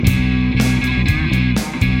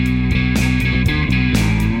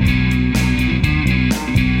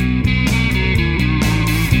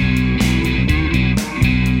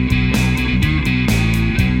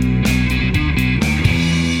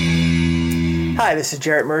Hi, this is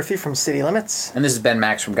Jarrett Murphy from City Limits. And this is Ben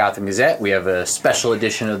Max from Gotham Gazette. We have a special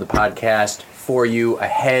edition of the podcast for you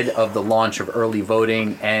ahead of the launch of early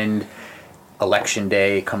voting and Election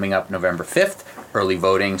Day coming up November 5th. Early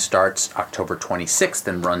voting starts October 26th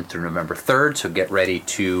and runs through November 3rd, so get ready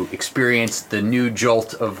to experience the new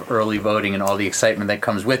jolt of early voting and all the excitement that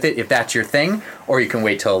comes with it, if that's your thing, or you can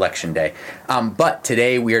wait till Election Day. But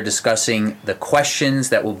today we are discussing the questions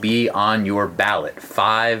that will be on your ballot.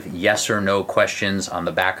 5 yes or no questions on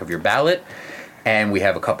the back of your ballot. And we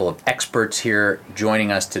have a couple of experts here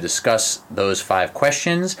joining us to discuss those 5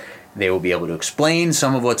 questions. They will be able to explain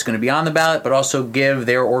some of what's going to be on the ballot, but also give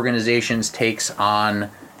their organization's takes on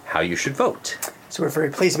how you should vote. So we're very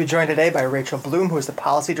pleased to be joined today by Rachel Bloom, who is the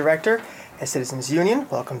Policy Director at Citizens Union.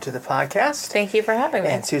 Welcome to the podcast. Thank you for having me.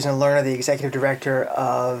 And Susan Lerner, the Executive Director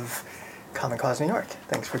of Common Cause New York.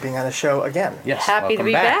 Thanks for being on the show again. Yes, happy to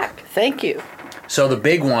be back. Thank you. So the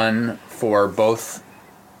big one for both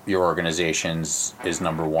your organizations is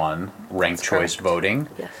number 1, ranked choice voting.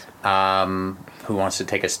 Yes. Who wants to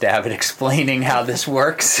take a stab at explaining how this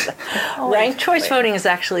works? Ranked choice voting is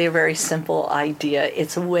actually a very simple idea.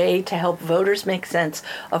 It's a way to help voters make sense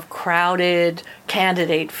of crowded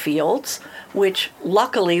candidate fields, which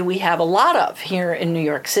luckily we have a lot of here in New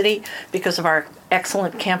York City because of our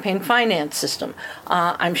excellent campaign finance system.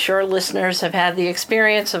 I'm sure listeners have had the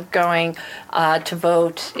experience of going to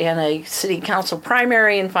vote in a city council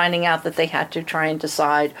primary and finding out that they had to try and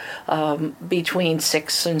decide between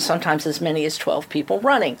 6 and sometimes as many as 12 people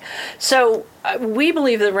running. So we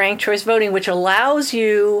believe that ranked choice voting, which allows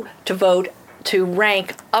you to vote to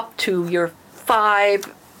rank up to your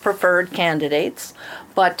 5 preferred candidates,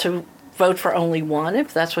 but to vote for only one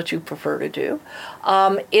if that's what you prefer to do,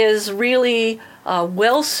 is really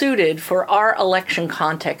well suited for our election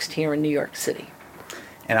context here in New York City.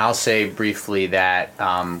 And I'll say briefly that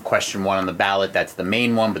question 1 on the ballot, that's the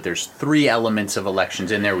main one, but there's 3 elements of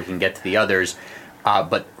elections in there. We can get to the others.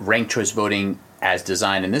 But ranked choice voting as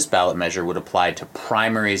designed in this ballot measure would apply to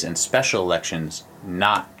primaries and special elections,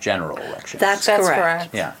 not general elections. That's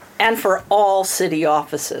correct. Yeah. And for all city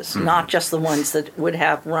offices, not just the ones that would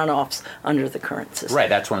have runoffs under the current system. Right,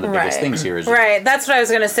 that's one of the biggest things here. Right, that's what I was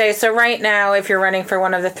going to say. So right now, if you're running for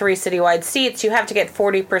one of the 3 citywide seats, you have to get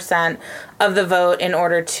 40% of the vote in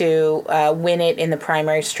order to win it in the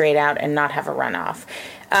primary straight out and not have a runoff.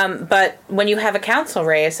 But when you have a council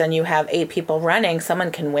race and you have 8 people running,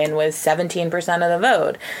 someone can win with 17% of the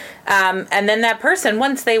vote. And then that person,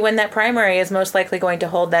 once they win that primary, is most likely going to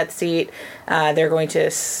hold that seat. They're going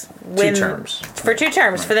to win 2 terms. For 2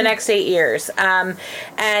 terms for the next 8 years.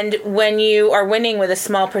 And when you are winning with a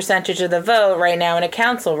small percentage of the vote right now in a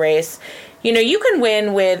council race, you can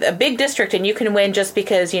win with a big district, and you can win just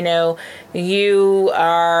because, you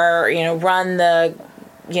are, run the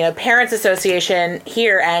parents association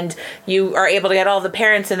here, and you are able to get all the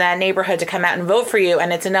parents in that neighborhood to come out and vote for you,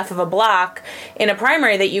 and it's enough of a block in a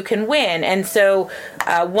primary that you can win. And so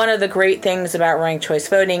one of the great things about ranked choice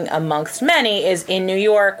voting, amongst many, is in New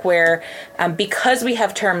York, where because we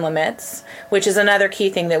have term limits, which is another key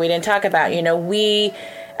thing that we didn't talk about,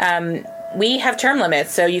 we have term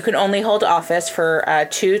limits, so you can only hold office for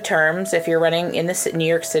 2 terms if you're running in the New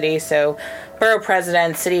York City, so borough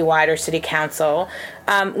president, citywide, or city council,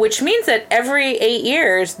 which means that every 8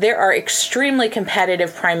 years there are extremely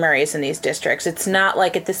competitive primaries in these districts. It's not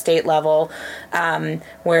like at the state level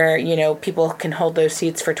where, people can hold those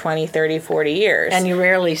seats for 20, 30, 40 years. And you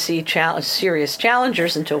rarely see serious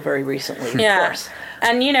challengers until very recently, of course.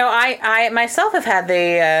 And I myself have had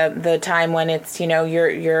the time when it's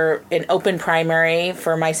you're an open primary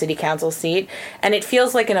for my city council seat, and it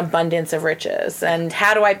feels like an abundance of riches. And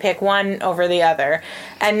how do I pick one over the other?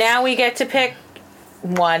 And now we get to pick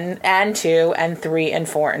 1 and 2 and 3 and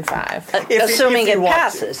 4 and 5, assuming it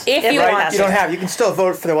passes. If you want to, you don't have. You can still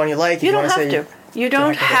vote for the one you like. You don't have to. You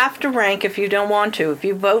don't have to rank if you don't want to. If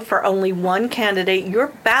you vote for only one candidate, your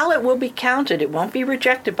ballot will be counted. It won't be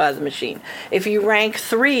rejected by the machine. If you rank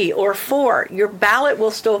 3 or 4, your ballot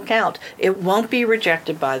will still count. It won't be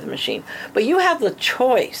rejected by the machine. But you have the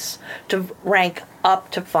choice to rank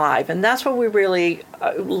up to 5. And that's what we really,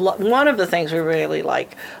 one of the things we really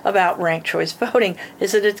like about ranked choice voting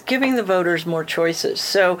is that it's giving the voters more choices.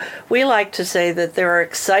 So we like to say that there are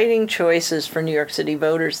exciting choices for New York City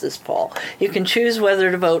voters this fall. You can choose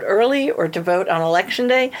whether to vote early or to vote on Election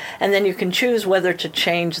Day, and then you can choose whether to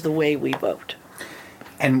change the way we vote.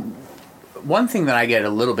 And one thing that I get a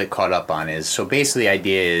little bit caught up on is, so basically the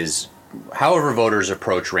idea is, however voters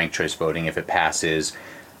approach ranked choice voting, if it passes,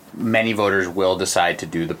 many voters will decide to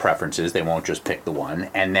do the preferences. They won't just pick the one.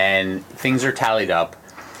 And then things are tallied up.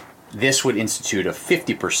 This would institute a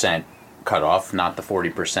 50% cutoff, not the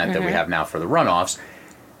 40% that we have now for the runoffs.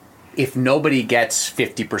 If nobody gets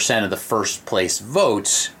 50% of the first place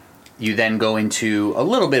votes, you then go into a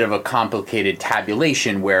little bit of a complicated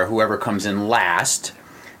tabulation where whoever comes in last,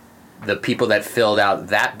 the people that filled out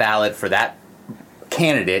that ballot for that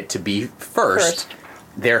candidate to be first,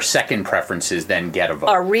 their second preferences then get a vote.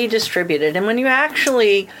 Are redistributed. And when you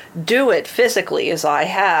actually do it physically, as I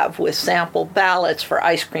have with sample ballots for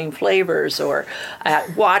ice cream flavors or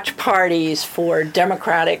at watch parties for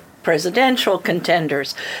Democratic presidential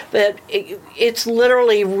contenders, that it's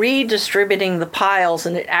literally redistributing the piles,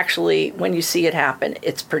 and it actually, when you see it happen,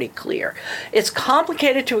 it's pretty clear. It's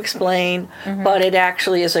complicated to explain, but it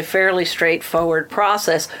actually is a fairly straightforward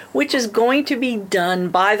process, which is going to be done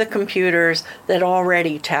by the computers that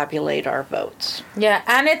already tabulate our votes. Yeah,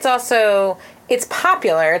 and it's also, it's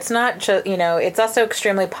popular. It's not just, it's also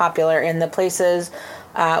extremely popular in the places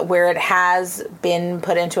where it has been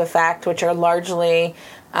put into effect, which are largely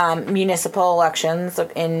municipal elections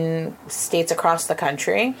in states across the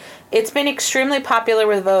country. It's been extremely popular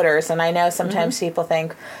with voters, and I know sometimes people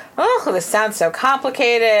think, oh, this sounds so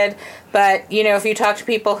complicated, but, if you talk to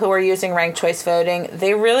people who are using ranked choice voting,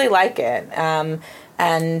 they really like it.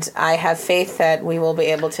 And I have faith that we will be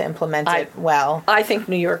able to implement it well. I think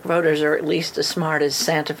New York voters are at least as smart as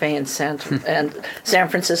Santa Fe and San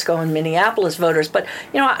Francisco and Minneapolis voters. But,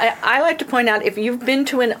 I like to point out, if you've been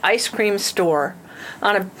to an ice cream store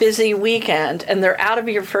on a busy weekend and they're out of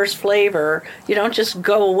your first flavor, you don't just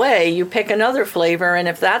go away. You pick another flavor, and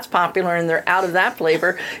if that's popular and they're out of that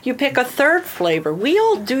flavor, you pick a third flavor. We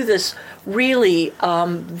all do this really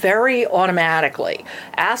very automatically.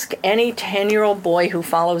 Ask any 10-year-old boy who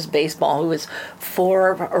follows baseball who his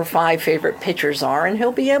 4 or 5 favorite pitchers are, and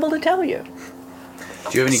he'll be able to tell you.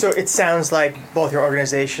 Do you have any? So it sounds like both your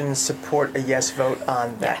organizations support a yes vote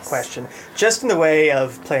on that question. Just in the way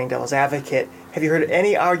of playing devil's advocate, have you heard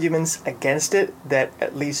any arguments against it that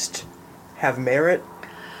at least have merit?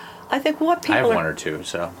 I think what people I have one or two,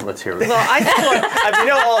 so let's hear it. Well, I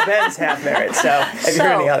think all Bens have merit, so have you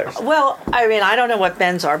heard any others? Well, I don't know what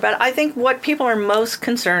Bens are, but I think what people are most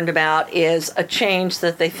concerned about is a change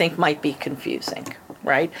that they think might be confusing.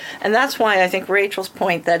 Right? And that's why I think Rachel's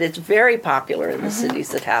point that it's very popular in the cities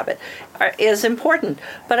that have it is important.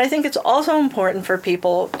 But I think it's also important for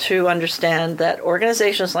people to understand that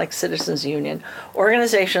organizations like Citizens Union,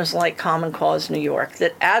 organizations like Common Cause New York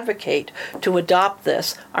that advocate to adopt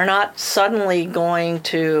this are not suddenly going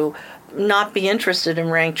to not be interested in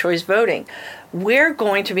ranked choice voting. We're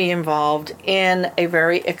going to be involved in a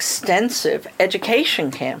very extensive education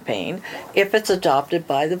campaign if it's adopted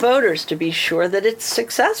by the voters to be sure that it's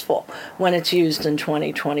successful when it's used in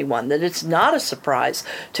 2021, that it's not a surprise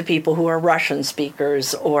to people who are Russian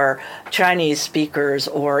speakers or Chinese speakers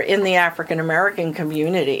or in the African American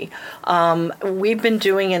community. We've been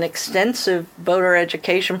doing an extensive voter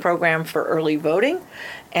education program for early voting,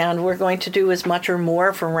 and we're going to do as much or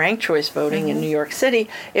more for ranked choice voting in New York City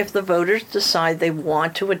if the voters decide they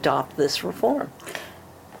want to adopt this reform.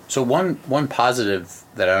 So one positive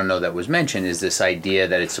that I don't know that was mentioned is this idea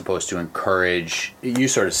that it's supposed to encourage, you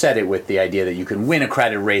sort of said it with the idea that you can win a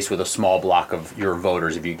crowded race with a small block of your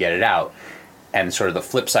voters if you get it out. And sort of the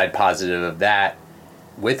flip side positive of that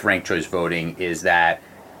with ranked choice voting is that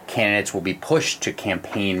candidates will be pushed to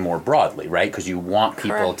campaign more broadly, right? Because you want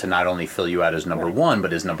people to not only fill you out as number one,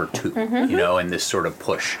 but as number two, and this sort of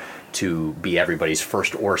push to be everybody's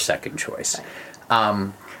first or second choice.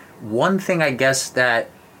 One thing I guess that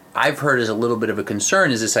I've heard is a little bit of a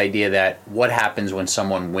concern is this idea that what happens when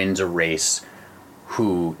someone wins a race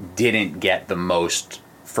who didn't get the most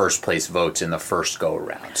first place votes in the first go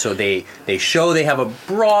around. So they show they have a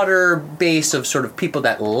broader base of sort of people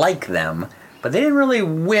that like them, but they didn't really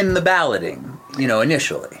win the balloting,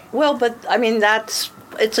 initially. Well, but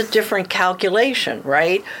it's a different calculation,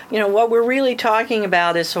 right? What we're really talking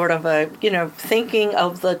about is sort of thinking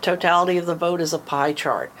of the totality of the vote as a pie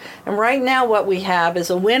chart. And right now what we have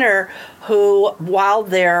is a winner who, while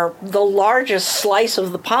they're the largest slice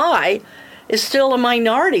of the pie, is still a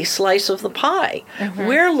minority slice of the pie.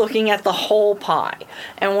 We're looking at the whole pie.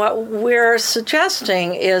 And what we're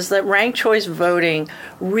suggesting is that ranked choice voting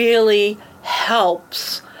really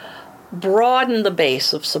helps broaden the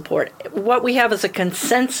base of support. What we have is a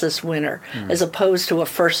consensus winner as opposed to a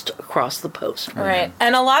first across the post. Right.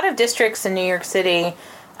 And a lot of districts in New York City,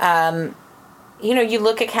 you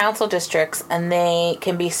look at council districts and they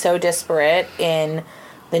can be so disparate in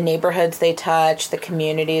the neighborhoods they touch, the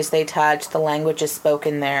communities they touch, the languages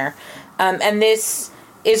spoken there. And this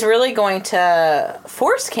is really going to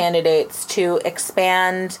force candidates to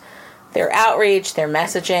expand their outreach, their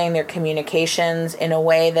messaging, their communications in a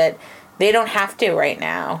way that they don't have to right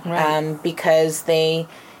now, because they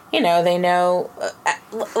know.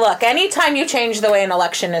 Look, anytime you change the way an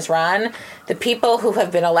election is run, the people who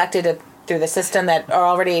have been elected through the system that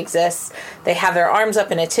already exists, they have their arms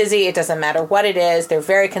up in a tizzy. It doesn't matter what it is. They're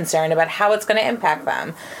very concerned about how it's going to impact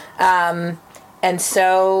them. And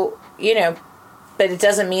so, but it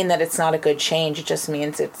doesn't mean that it's not a good change. It just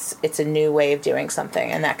means it's a new way of doing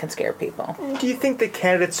something, and that can scare people. Do you think the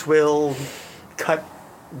candidates will cut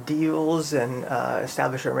deals and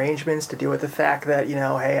establish arrangements to deal with the fact that,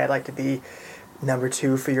 hey, I'd like to be number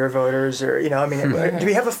 2 for your voters, or, do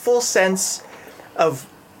we have a full sense of,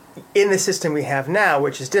 in the system we have now,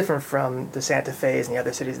 which is different from the Santa Fe's and the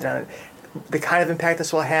other cities down it, the kind of impact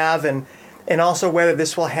this will have, and also whether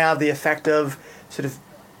this will have the effect of sort of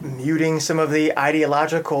muting some of the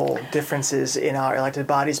ideological differences in our elected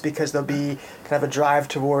bodies, because there'll be kind of a drive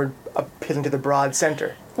toward appealing to the broad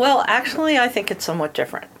center? Well, actually, I think it's somewhat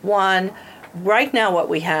different. One, right now what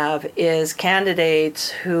we have is candidates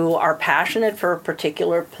who are passionate for a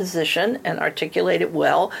particular position and articulate it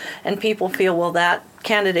well, and people feel, well, that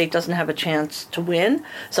candidate doesn't have a chance to win,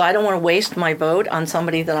 so I don't want to waste my vote on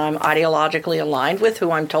somebody that I'm ideologically aligned with, who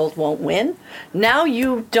I'm told won't win. Now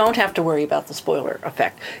you don't have to worry about the spoiler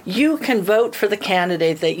effect. You can vote for the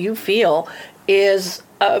candidate that you feel is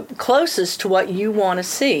closest to what you want to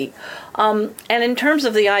see. And in terms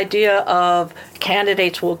of the idea of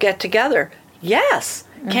candidates will get together, yes,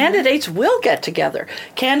 candidates will get together.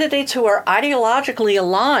 Candidates who are ideologically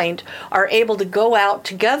aligned are able to go out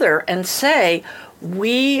together and say,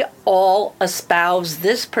 we all espouse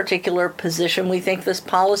this particular position. We think this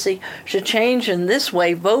policy should change in this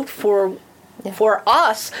way. Vote for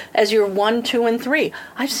us as your 1, 2, and 3.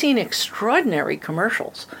 I've seen extraordinary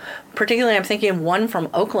commercials. Particularly, I'm thinking of one from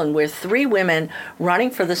Oakland where 3 women running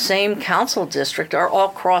for the same council district are all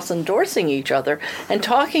cross-endorsing each other and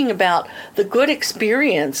talking about the good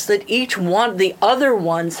experience that each one, the other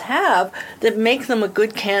ones have, that make them a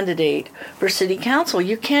good candidate for city council.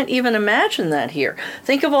 You can't even imagine that here.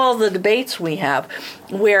 Think of all the debates we have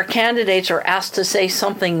where candidates are asked to say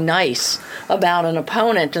something nice about an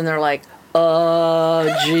opponent, and they're like,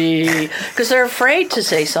 gee, because they're afraid to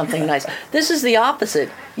say something nice. This is the opposite.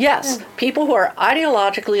 Yes, people who are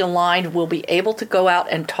ideologically aligned will be able to go out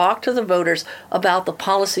and talk to the voters about the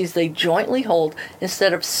policies they jointly hold,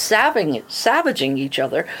 instead of savaging each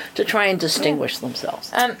other to try and distinguish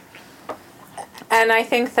themselves. And I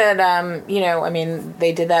think that,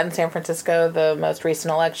 they did that in San Francisco, the most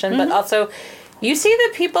recent election, but also you see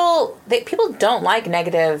that people don't like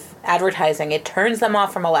negative advertising. It turns them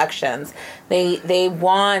off from elections. They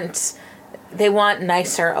want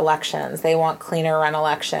nicer elections. They want cleaner run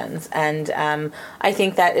elections. And I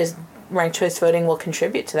think that is ranked choice voting will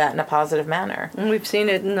contribute to that in a positive manner. And we've seen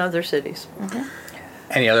it in other cities. Mm-hmm.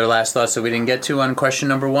 Any other last thoughts that we didn't get to on question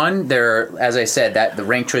number 1? There, as I said, that the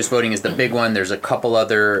ranked choice voting is the big one. There's a couple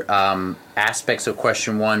other aspects of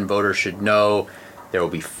question 1 voters should know. There will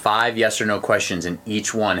be 5 yes or no questions, and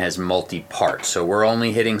each one has multi-parts. So we're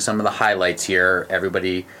only hitting some of the highlights here.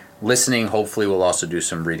 Everybody listening hopefully will also do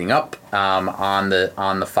some reading up on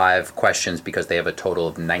the 5 questions, because they have a total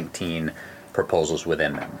of 19 proposals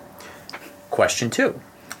within them. Question 2.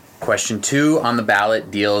 Question 2 on the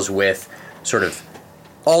ballot deals with sort of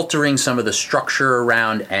altering some of the structure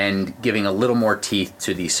around and giving a little more teeth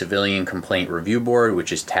to the Civilian Complaint Review Board,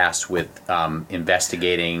 which is tasked with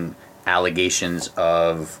investigating allegations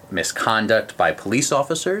of misconduct by police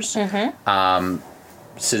officers.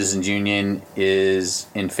 Citizens Union is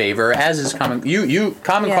in favor, as is Common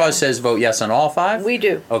Cause says vote yes on all 5? We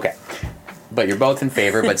do. Okay. But you're both in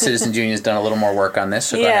favor, but Citizens Union has done a little more work on this,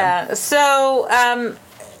 so go ahead. So,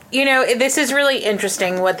 this is really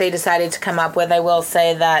interesting what they decided to come up with. I will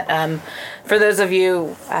say that for those of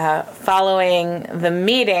you following the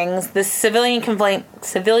meetings, the Civilian Complaint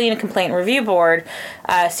Review Board,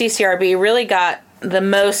 CCRB, really got the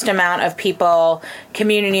most amount of people,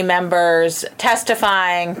 community members,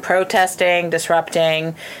 testifying, protesting,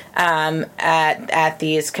 disrupting at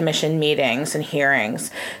these commission meetings and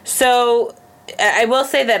hearings. So I will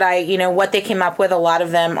say that what they came up with, a lot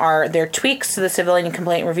of them are their tweaks to the Civilian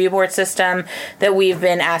Complaint Review Board system that we've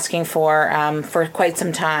been asking for quite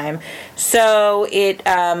some time. So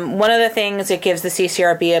one of the things, it gives the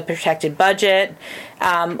CCRB a protected budget.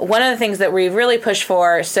 One of the things that we really push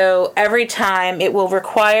for, so every time it will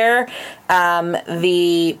require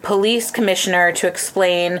the police commissioner to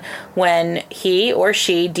explain when he or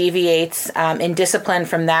she deviates in discipline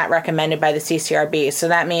from that recommended by the CCRB. So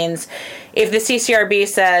that means if the CCRB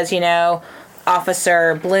says,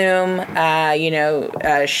 Officer Bloom,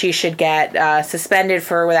 she should get suspended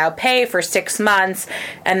without pay for 6 months,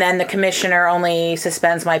 and then the commissioner only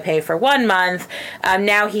suspends my pay for 1 month.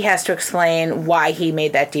 Now he has to explain why he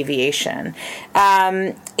made that deviation.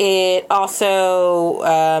 It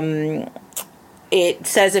also it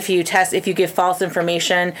says if you give false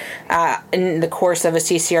information in the course of a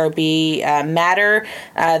CCRB matter,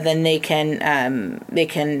 then they can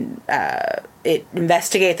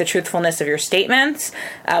investigate the truthfulness of your statements,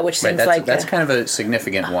 which seems that's kind of a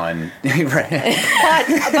significant one, right?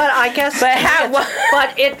 But I guess,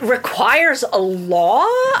 but it requires a law,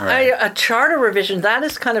 Right. a charter revision. That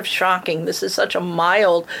is kind of shocking. This is such a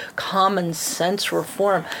mild, common sense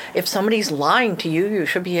reform. If somebody's lying to you, you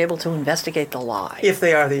should be able to investigate the lie. If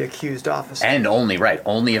they are the accused officer. And only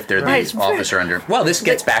if they're the officer under. Well, this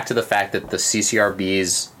gets back to the fact that the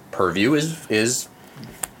CCRB's purview is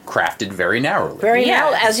crafted very narrowly. Very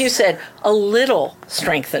narrow, as you said, a little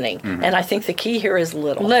strengthening, and I think the key here is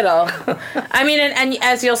little. Little. I mean, and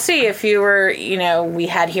as you'll see, if you were, we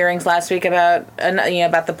had hearings last week about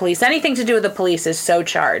the police. Anything to do with the police is so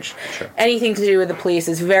charged. Sure. Anything to do with the police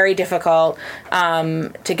is very difficult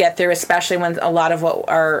to get through, especially when a lot of what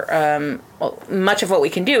are much of what we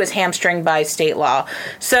can do is hamstringed by state law.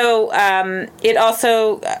 So it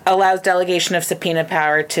also allows delegation of subpoena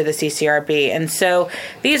power to the CCRB. And so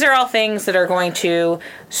these are all things that are going to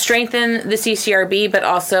strengthen the CCRB, but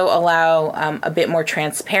also allow a bit more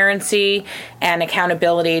transparency and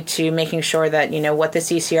accountability to making sure that, what the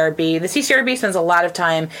CCRB spends a lot of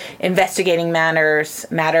time investigating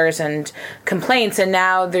matters and complaints, and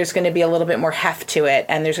now there's going to be a little bit more heft to it,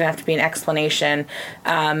 and there's going to have to be an explanation,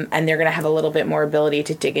 and they're going to have a little bit more ability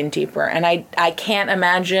to dig in deeper. And I can't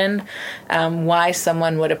imagine why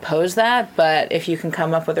someone would oppose that, but if you can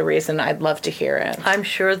come up with a reason, I'd love to hear it. I'm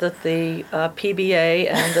sure that the PBA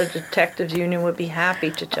and the Detectives Union would be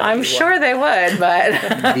happy to tell you. I'm sure they would, but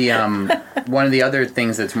One of the other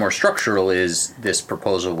things that's more structural is this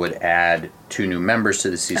proposal would add 2 new members to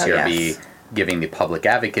the CCRB, giving the public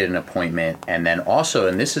advocate an appointment, and then also,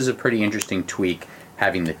 and this is a pretty interesting tweak,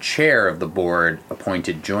 having the chair of the board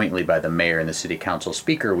appointed jointly by the mayor and the city council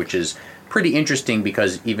speaker, which is pretty interesting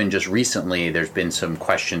because even just recently there's been some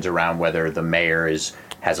questions around whether the mayor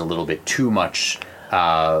has a little bit too much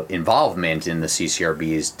involvement in the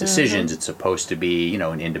CCRB's decisions. It's supposed to be,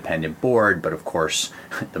 an independent board, but of course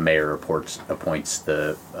the mayor appoints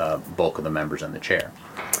the bulk of the members and the chair.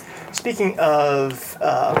 Speaking of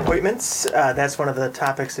appointments, that's one of the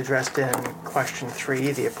topics addressed in question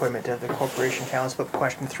 3, the appointment of the corporation council. But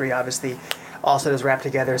question 3 obviously also does wrap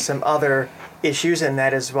together some other issues, and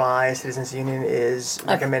that is why Citizens Union is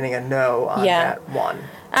recommending a no on that one.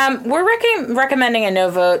 We're recommending a no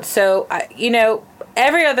vote. So,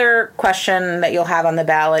 every other question that you'll have on the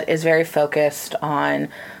ballot is very focused on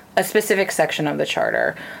a specific section of the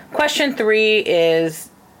charter. Question 3 is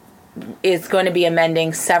going to be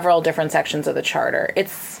amending several different sections of the charter.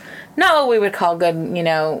 It's not what we would call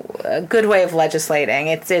a good way of legislating.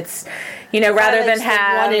 It's rather than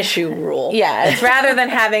have one issue rule. Yeah, it's rather than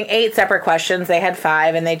having 8 separate questions, they had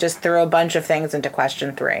 5, and they just threw a bunch of things into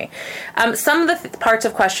question 3. Some of the parts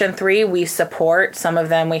of question 3 we support. Some of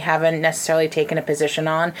them we haven't necessarily taken a position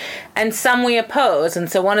on, and some we oppose. And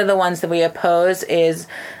so one of the ones that we oppose is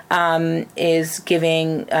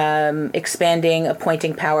giving expanding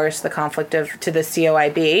appointing powers to the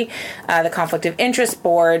COIB, the Conflict of Interest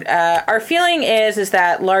Board. Our feeling is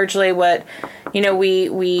that largely what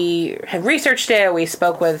we have researched it. We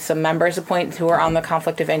spoke with some members who are on the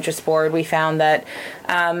Conflict of Interest Board. We found that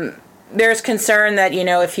there's concern that,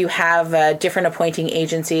 if you have different appointing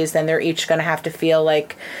agencies, then they're each going to have to feel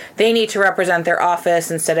like they need to represent their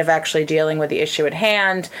office instead of actually dealing with the issue at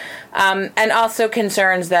hand. And also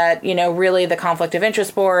concerns that, really the Conflict of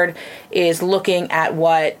Interest Board is looking at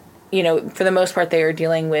what, for the most part, they are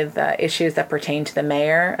dealing with issues that pertain to the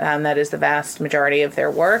mayor. That is the vast majority of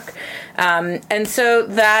their work. And so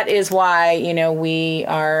that is why, we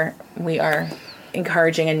are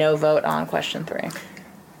encouraging a no vote on question 3.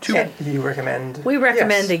 You recommend? We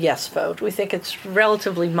recommend a yes vote. We think it's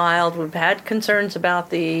relatively mild. We've had concerns about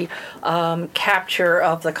the capture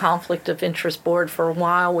of the Conflict of Interest Board for a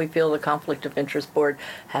while. We feel the Conflict of Interest Board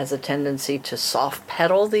has a tendency to soft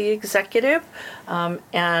pedal the executive,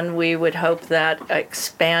 and we would hope that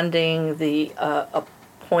expanding the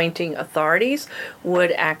appointing authorities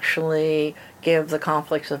would actually give the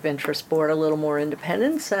Conflicts of Interest Board a little more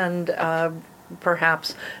independence and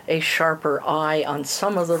perhaps a sharper eye on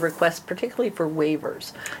some of the requests, particularly for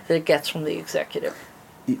waivers that it gets from the executive.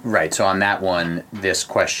 Right. So on that one, this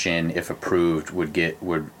question, if approved, would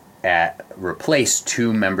replace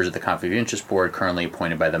 2 members of the Conflict of Interest Board currently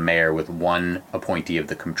appointed by the mayor with 1 appointee of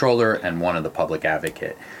the comptroller and 1 of the public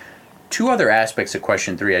advocate. 2 other aspects of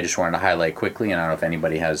question 3 I just wanted to highlight quickly, and I don't know if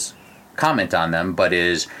anybody has comment on them, but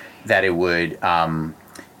is that it would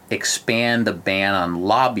expand the ban on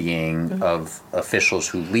lobbying of officials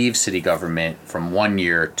who leave city government from 1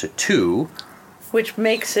 year to 2. Which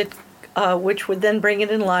makes it, which would then bring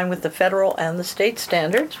it in line with the federal and the state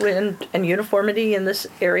standards, and uniformity in this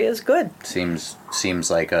area is good. Seems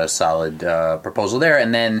like a solid proposal there.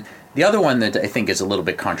 And then the other one that I think is a little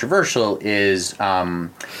bit controversial is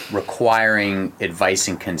requiring advice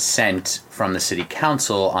and consent from the city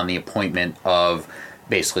council on the appointment of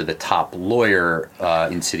basically the top lawyer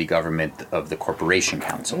in city government of the corporation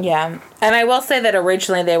council. Yeah, and I will say that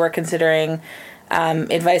originally they were considering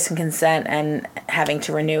advice and consent and having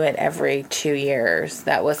to renew it every 2 years.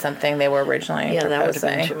 That was something they were originally proposing. That would have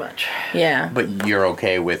been too much. Yeah. But you're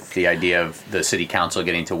okay with the idea of the city council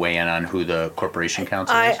getting to weigh in on who the corporation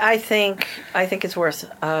council is? I think it's worth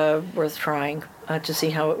trying to see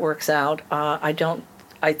how it works out. I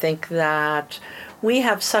think that we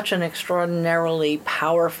have such an extraordinarily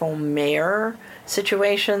powerful mayor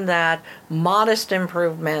situation that modest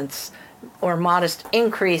improvements or modest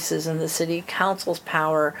increases in the city council's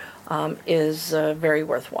power is very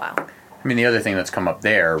worthwhile. I mean, the other thing that's come up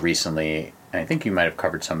there recently, and I think you might have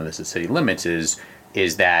covered some of this at City Limits, is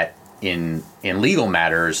that in legal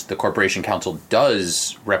matters, the Corporation Council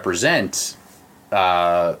does represent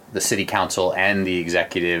the City Council and the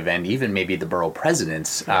executive and even maybe the borough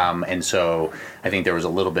presidents. And so I think there was a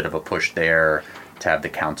little bit of a push there to have the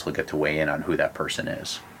council get to weigh in on who that person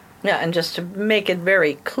is. Yeah, and just to make it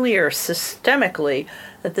very clear systemically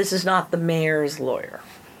that this is not the mayor's lawyer.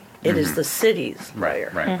 It is the city's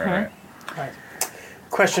lawyer. Right.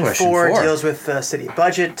 Question 4 deals with the city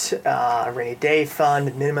budget, rainy day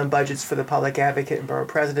fund, minimum budgets for the public advocate and borough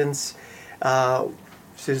presidents.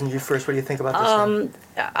 Susan, you first. What do you think about this one?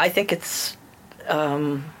 I think it's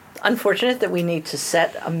unfortunate that we need to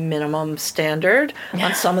set a minimum standard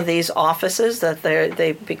on some of these offices, that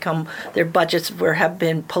they become, their budgets have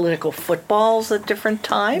been political footballs at different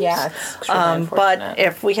times. Yeah, it's extremely unfortunate. But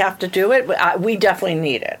if we have to do it, we definitely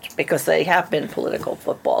need it because they have been political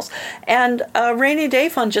footballs. And a rainy day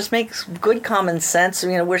fund just makes good common sense.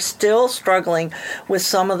 You know, we're still struggling with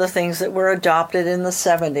some of the things that were adopted in the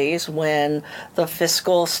 70s when the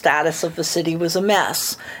fiscal status of the city was a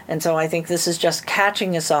mess. And so I think this is just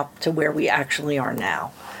catching us up to where we actually are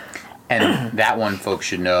now. And that one, folks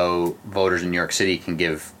should know, voters in New York City can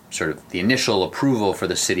give sort of the initial approval for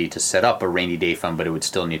the city to set up a rainy day fund, but it would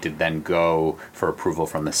still need to then go for approval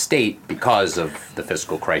from the state because of the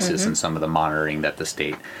fiscal crisis and some of the monitoring that the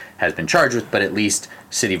state has been charged with. But at least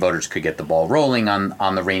city voters could get the ball rolling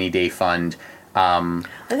on the rainy day fund. I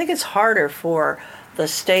think it's harder for the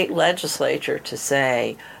state legislature to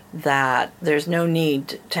say that there's no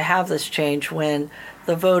need to have this change when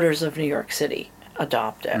the voters of New York City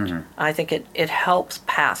adopt it. I think it helps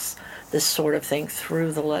pass this sort of thing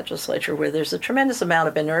through the legislature where there's a tremendous amount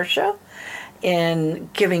of inertia in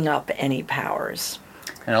giving up any powers.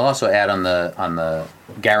 And I'll also add on the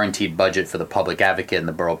guaranteed budget for the public advocate and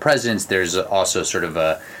the borough presidents, there's also sort of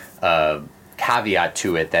a caveat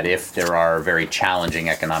to it that if there are very challenging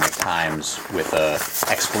economic times with a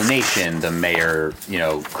explanation, the mayor,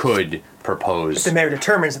 could propose. If the mayor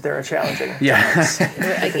determines that there are challenging. Yeah.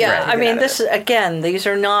 Yeah, I mean, these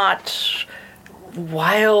are not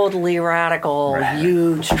wildly radical,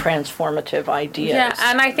 huge, transformative ideas. Yeah,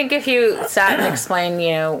 and I think if you sat and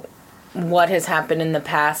explained, what has happened in the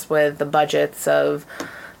past with the budgets of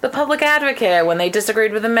the public advocate when they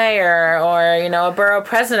disagreed with the mayor or, a borough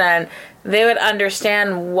president, they would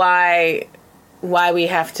understand why we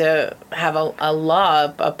have to have a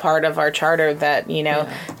law, a part of our charter that,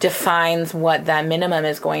 defines what that minimum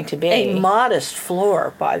is going to be. A modest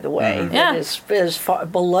floor, by the way, that is far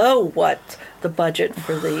below what the budget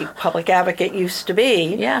for the public advocate used to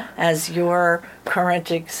be, as your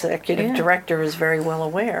current executive director is very well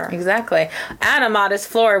aware. Exactly. And a modest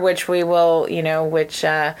floor, which we will,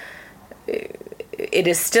 it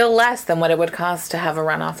is still less than what it would cost to have a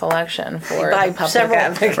runoff election for the public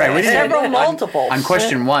advocate. Right, several multiples. On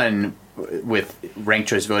question 1, with ranked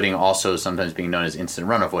choice voting also sometimes being known as instant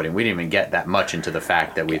runoff voting, we didn't even get that much into the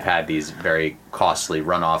fact that we've had these very costly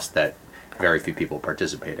runoffs that very few people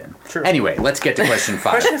participate in. True. Anyway, let's get to question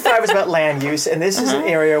 5. Question 5 is about land use, and this is an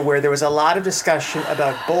area where there was a lot of discussion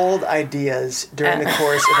about bold ideas during the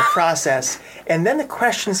course of the process, and then the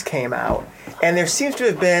questions came out, and there seems to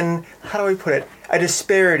have been, how do we put it, a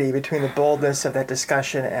disparity between the boldness of that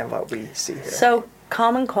discussion and what we see here. So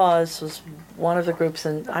Common Cause was one of the groups,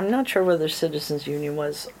 and I'm not sure whether Citizens Union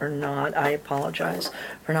was or not. I apologize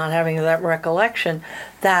for not having that recollection,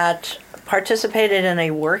 that participated in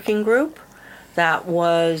a working group that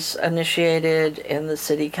was initiated in the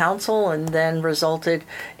city council and then resulted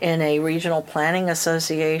in a regional planning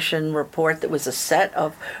association report that was a set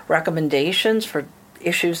of recommendations for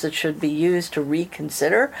issues that should be used to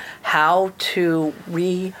reconsider how to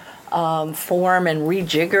reform and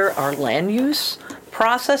rejigger our land use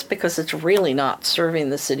process, because it's really not serving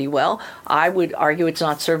the city well. I would argue it's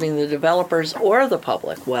not serving the developers or the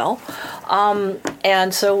public well.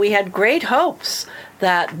 And so we had great hopes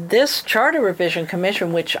that this Charter Revision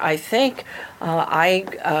Commission, which I think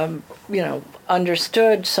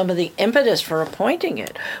understood some of the impetus for appointing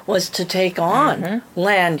it, was to take on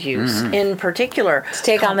land use in particular. To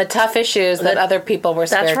take on the tough issues that other people were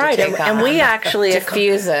scared to take on. And we actually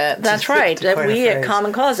diffuse it. That's right. That we at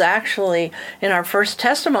Common Cause actually, in our first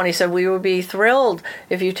testimony, said we would be thrilled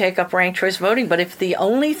if you take up ranked choice voting, but if the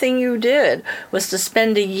only thing you did was to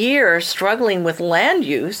spend a year struggling with land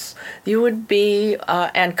use, you would be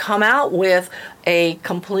and come out with a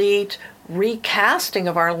complete recasting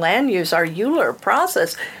of our land use, our ULURP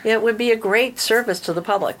process. It would be a great service to the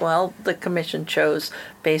public. Well, the commission chose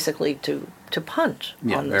basically to punt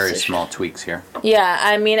on this very issue. small tweaks here. Yeah,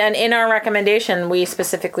 I mean, and in our recommendation, we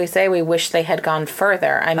specifically say we wish they had gone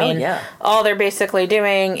further. I mean, all they're basically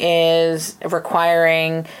doing is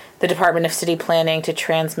requiring the Department of City Planning to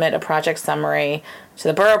transmit a project summary to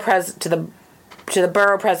the borough to the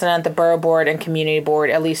borough president, the borough board, and community board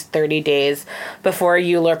at least 30 days before a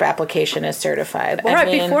ULURP application is certified.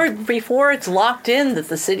 Well, before it's locked in that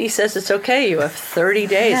the city says it's okay, you have 30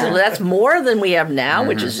 days. Yeah. And that's more than we have now,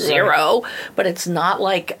 which is 0, but it's not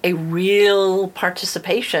like a real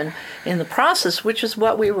participation in the process, which is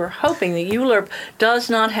what we were hoping. The ULURP does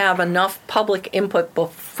not have enough public input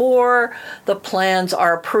before the plans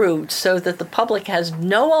are approved, so that the public has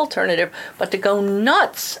no alternative but to go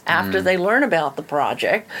nuts after they learn about the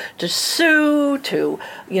project, to sue, to,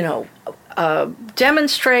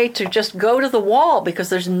 demonstrate, to just go to the wall, because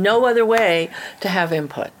there's no other way to have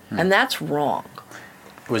input. And that's wrong.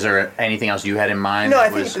 Was there anything else you had in mind? No, I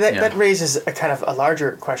think that raises a kind of a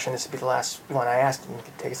larger question. This will be the last one I asked, and you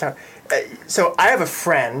can take us out. So I have a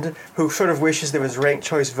friend who sort of wishes there was ranked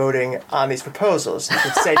choice voting on these proposals. You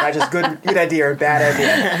could say not just good idea or bad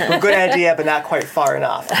idea, but good idea, but not quite far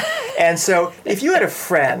enough. And so if you had a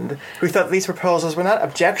friend who thought these proposals were not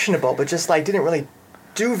objectionable, but just didn't really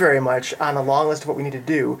do very much on the long list of what we need to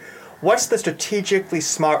do, what's the strategically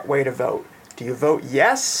smart way to vote? Do you vote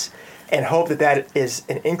yes and hope that is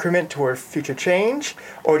an increment toward future change?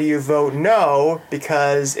 Or do you vote no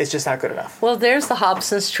because it's just not good enough? Well, there's the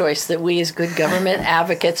Hobson's choice that we as good government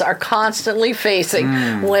advocates are constantly facing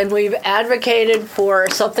when we've advocated for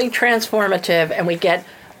something transformative and we get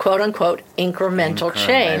quote-unquote incremental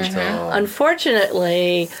change.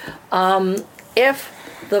 Unfortunately,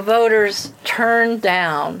 if the voters turn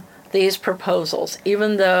down these proposals,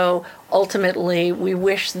 even though ultimately we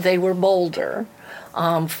wish they were bolder,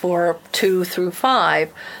 for 2 through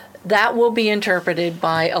 5, that will be interpreted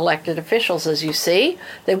by elected officials, as you see.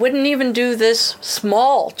 They wouldn't even do this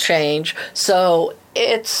small change, so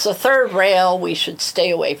it's a third rail, we should stay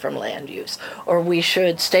away from land use, or we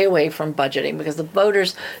should stay away from budgeting, because the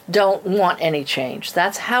voters don't want any change.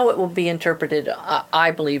 That's how it will be interpreted,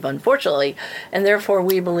 I believe, unfortunately, and therefore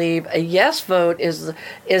we believe a yes vote is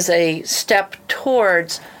a step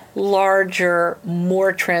towards larger,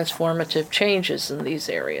 more transformative changes in these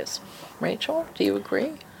areas. Rachel, do you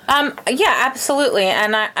agree? Yeah, absolutely.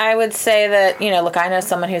 And I would say that, look, I know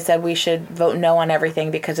someone who said we should vote no on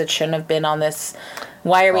everything because it shouldn't have been on this,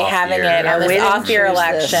 why are we having it on this off-year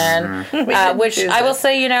election, which I will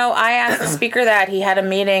say, I asked the speaker that. He had a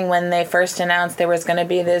meeting when they first announced there was going to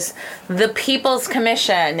be the People's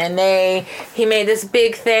Commission, and he made this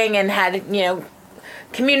big thing and had,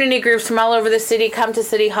 community groups from all over the city come to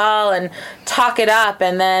City Hall and talk it up,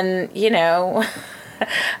 and then,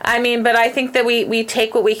 but I think that we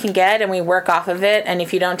take what we can get and we work off of it, and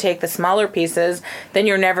if you don't take the smaller pieces, then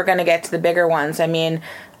you're never going to get to the bigger ones.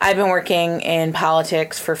 I've been working in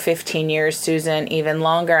politics for 15 years, Susan, even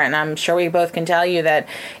longer, and I'm sure we both can tell you that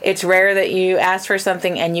it's rare that you ask for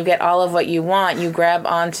something and you get all of what you want. You grab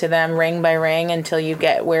onto them ring by ring until you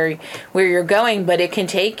get where you're going, but it can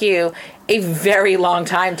take you a very long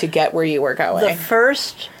time to get where you were going. The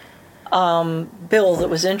first bill that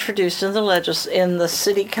was introduced in the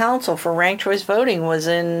city council for ranked choice voting was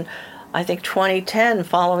in I think, 2010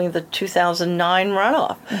 following the 2009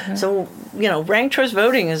 runoff. So, ranked choice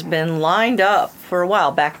voting has been lined up for a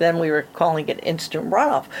while. Back then we were calling it instant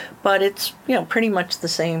runoff, but it's, pretty much the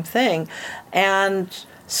same thing. And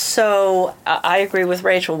so I agree with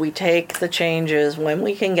Rachel. We take the changes when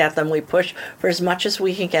we can get them. We push for as much as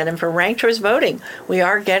we can get. And for ranked choice voting, we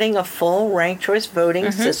are getting a full ranked choice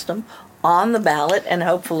voting system on the ballot, and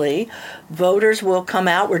hopefully voters will come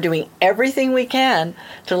out. We're doing everything we can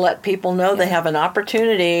to let people know they have an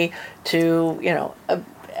opportunity to,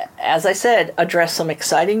 as I said, address some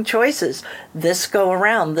exciting choices this go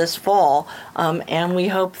around this fall, and we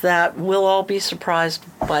hope that we'll all be surprised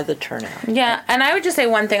by the turnout. Yeah, and I would just say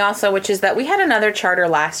one thing also, which is that we had another charter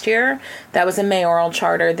last year that was a mayoral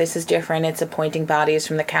charter. This is different. It's appointing bodies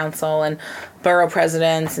from the council and borough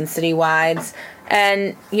presidents and citywides.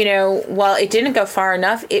 And, while it didn't go far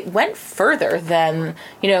enough, it went further than,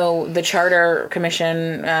 the Charter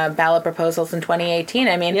Commission ballot proposals in 2018.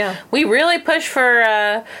 I mean, we really pushed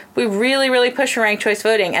for, really pushed for ranked choice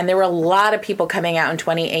voting. And there were a lot of people coming out in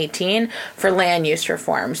 2018 for land use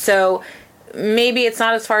reform. So maybe it's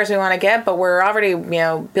not as far as we want to get, but we're already,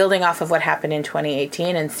 building off of what happened in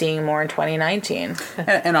 2018 and seeing more in 2019.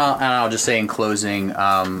 And I'll just say in closing,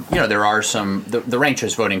 there are some, the ranked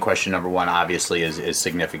choice voting question, number one, obviously is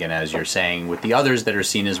significant, as you're saying. With the others that are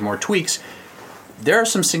seen as more tweaks, there are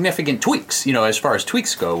some significant tweaks, as far as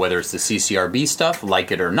tweaks go, whether it's the CCRB stuff,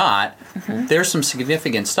 like it or not, there's some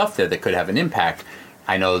significant stuff there that could have an impact.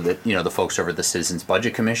 I know that, the folks over at the Citizens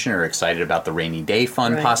Budget Commission are excited about the rainy day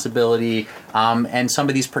fund possibility. And some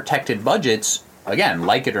of these protected budgets, again,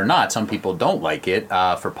 like it or not, some people don't like it,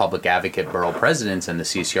 for public advocate borough presidents and the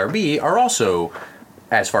CCRB are also,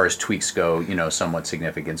 as far as tweaks go, somewhat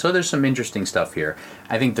significant. So there's some interesting stuff here.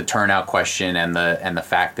 I think the turnout question and the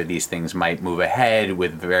fact that these things might move ahead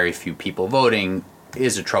with very few people voting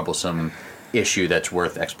is a troublesome issue that's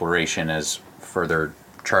worth exploration as further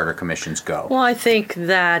charter commissions go. Well, I think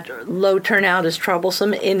that low turnout is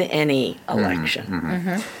troublesome in any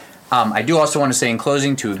election. I do also want to say in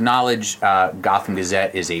closing to acknowledge Gotham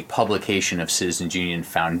Gazette is a publication of Citizens Union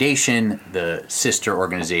Foundation, the sister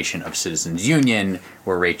organization of Citizens Union,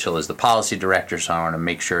 where Rachel is the policy director, so I want to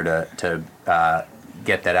make sure to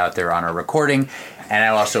get that out there on our recording. And I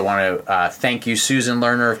also want to thank you, Susan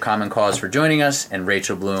Lerner of Common Cause, for joining us, and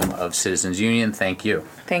Rachel Bloom of Citizens Union. Thank you.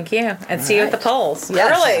 Thank you. And see you at the polls.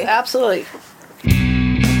 Yes, early. Absolutely.